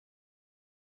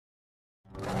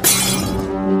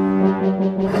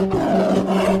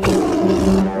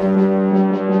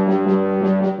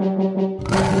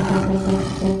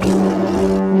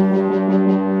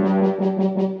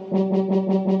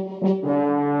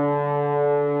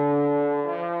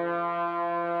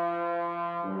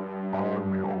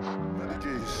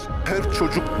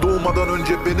çocuk doğmadan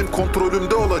önce benim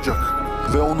kontrolümde olacak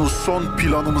ve onu son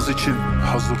planımız için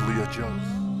hazırlayacağız.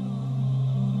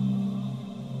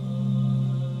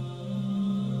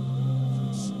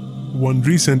 One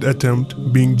recent attempt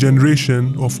being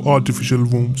generation of artificial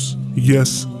wombs.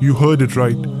 Yes, you heard it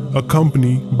right. A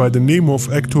company by the name of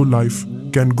Ectolife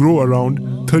can grow around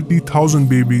 30,000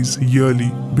 babies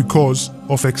yearly because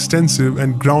of extensive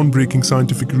and groundbreaking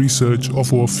scientific research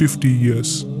of over 50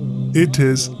 years. It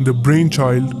is the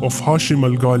brainchild of Hashim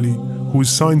Al-Ghali, who is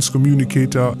science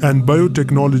communicator and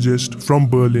biotechnologist from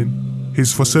Berlin.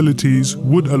 His facilities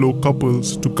would allow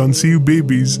couples to conceive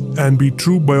babies and be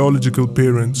true biological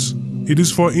parents. It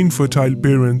is for infertile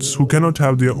parents who cannot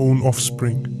have their own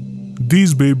offspring.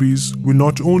 These babies will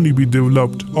not only be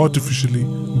developed artificially,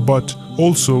 but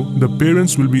also the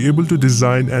parents will be able to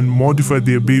design and modify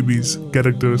their babies'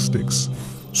 characteristics.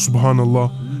 Subhanallah,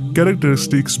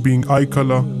 characteristics being eye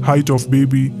color, height of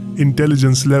baby,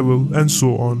 intelligence level, and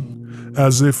so on.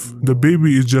 As if the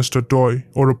baby is just a toy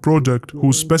or a product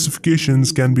whose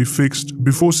specifications can be fixed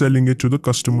before selling it to the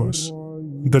customers.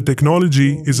 The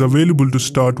technology is available to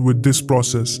start with this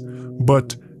process,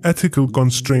 but ethical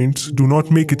constraints do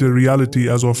not make it a reality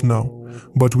as of now.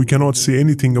 But we cannot say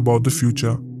anything about the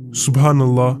future.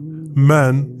 Subhanallah,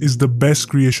 man is the best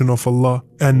creation of Allah,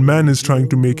 and man is trying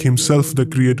to make himself the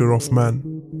creator of man,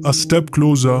 a step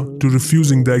closer to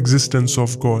refusing the existence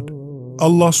of God.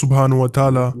 Allah subhanahu wa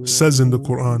ta'ala says in the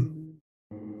Quran,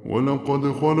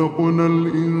 وَلَقَدْ خَلَقْنَا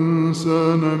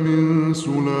الْإِنسَانَ مِنْ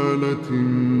سُلَالَةٍ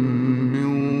مِنْ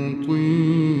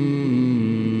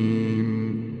طِينٍ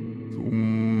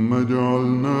ثُمَّ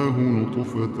جَعَلْنَاهُ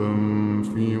نُطْفَةً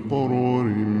فِي قَرَارٍ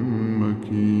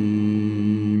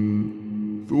مَكِينٍ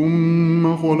ثُمَّ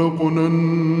خَلَقْنَا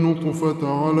النُّطْفَةَ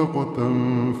عَلَقَةً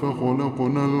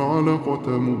فَخَلَقْنَا الْعَلَقَةَ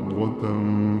مُضْغَةً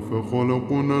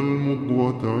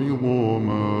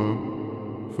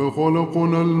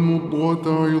فَخَلَقْنَا الْمُضْغَةَ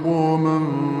عِظَامًا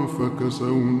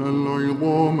فَكَسَوْنَا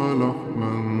الْعِظَامَ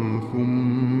لَحْمًا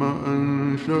ثُمَّ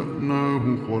أَنشَأْنَاهُ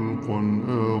خَلْقًا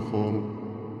آخَرَ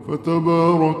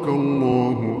فَتَبَارَكَ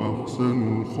اللَّهُ أَحْسَنُ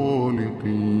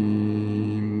الْخَالِقِينَ.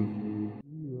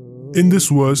 In this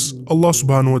verse, Allah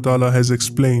subhanahu wa ta'ala has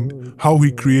explained how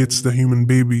He creates the human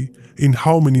baby, in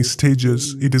how many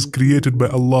stages it is created by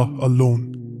Allah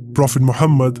alone. Prophet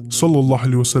Muhammad sallallahu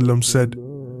alaihi wasallam said,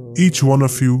 "Each one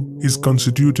of you is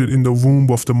constituted in the womb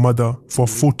of the mother for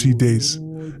 40 days,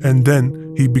 and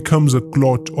then he becomes a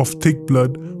clot of thick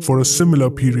blood for a similar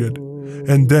period,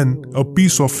 and then a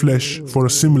piece of flesh for a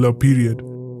similar period.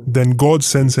 Then God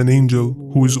sends an angel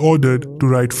who is ordered to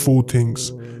write 4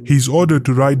 things. He is ordered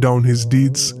to write down his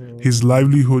deeds, his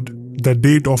livelihood, the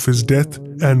date of his death,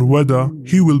 and whether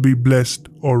he will be blessed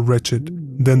or wretched.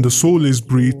 Then the soul is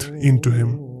breathed into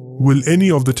him." Will any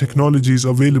of the technologies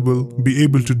available be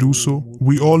able to do so?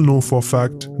 We all know for a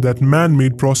fact that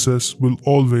man-made process will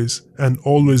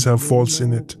always have faults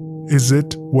in it. Is it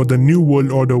what the New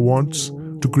World Order wants?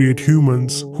 To create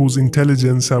humans whose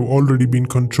intelligence have already been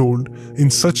controlled in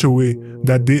such a way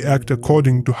that they act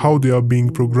according to how they are being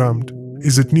programmed?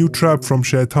 Is it new trap from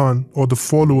Shaitan or the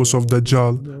followers of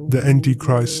Dajjal, the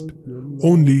Antichrist?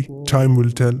 Only time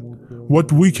will tell.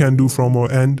 What we can do from our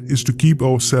end is to keep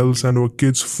ourselves and our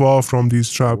kids far from these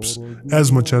traps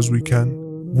as much as we can.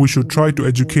 We should try to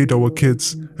educate our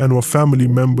kids and our family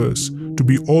members to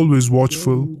be always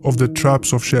watchful of the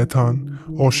traps of Shaitan,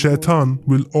 or Shaitan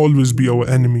will always be our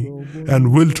enemy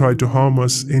and will try to harm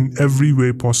us in every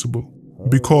way possible.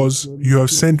 Because you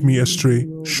have sent me astray,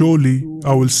 surely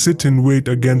I will sit in wait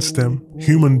against them,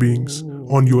 human beings,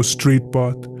 on your straight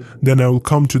path. Then I will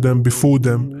come to them before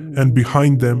them and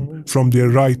behind them, from their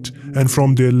right and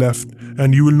from their left,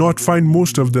 and you will not find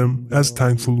most of them as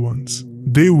thankful ones.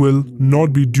 They will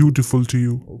not be dutiful to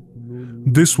you.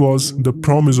 This was the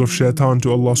promise of Shaitan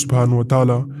to Allah subhanahu wa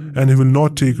ta'ala, and he will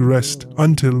not take rest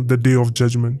until the day of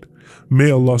judgment.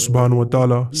 May Allah subhanahu wa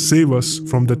ta'ala save us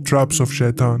from the traps of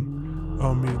Shaitan.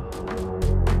 Ameen.